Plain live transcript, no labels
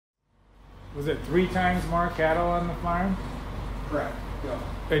Was it 3 times more cattle on the farm? Correct. Yeah.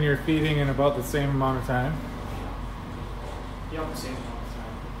 And you're feeding in about the same amount of time? Yeah, the same amount of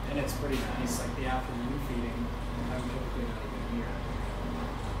time. And it's pretty nice, like the afternoon feeding, I'm typically not even here.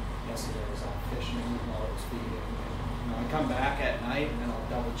 Yesterday I was out fishing while I was feeding. And, I come back at night and then I'll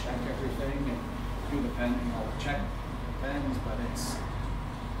double check everything and do the pen, I'll check the pens, but it's,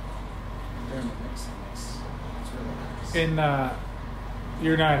 they're in the mix and it's really nice. And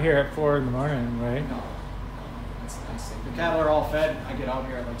you're not here at 4 in the morning, right? No, that's the nice thing. The cattle are all fed. I get out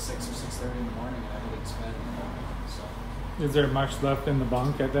here at like 6 or 6:30 in the morning and everything's fed in the morning. So. Is there much left in the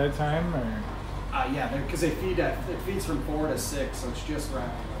bunk at that time, or? Yeah, because it feeds from 4 to 6, so it's just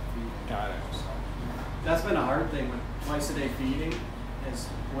wrapping up feeding. Got it. So that's been a hard thing with twice a day feeding is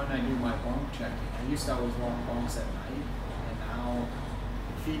when I do my bunk checking. I used to always walk bunks at night, and now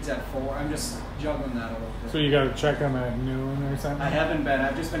it feeds at 4. I'm just juggling that a little bit. So you got to check them at noon or something? I haven't been.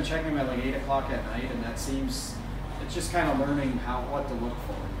 I've just been checking them at like 8 o'clock at night, and that seems, it's just kind of learning what to look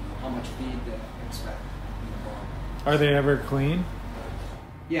for, how much feed to expect in the bunk. Are they ever clean?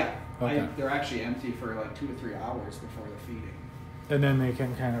 Yeah. Okay. They're actually empty for like 2 to 3 hours before the feeding. And then they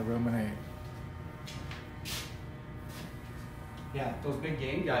can kind of ruminate. Yeah, those big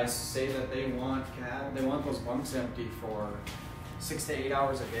game guys say that they want those bunks empty for 6 to 8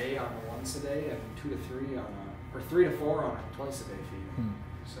 hours a day on a once a day, and 2 to 3 on a, or 3 to 4 on a twice a day feeding.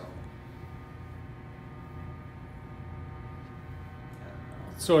 So.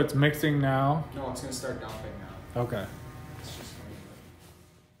 Yeah, So it's mixing now? no, it's going to start dumping now. Okay. It's just going to.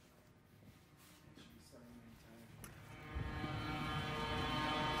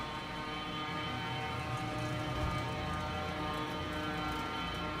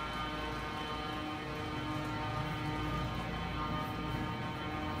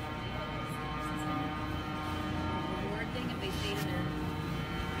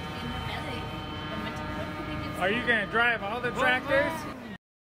 Are you going to drive all the tractors?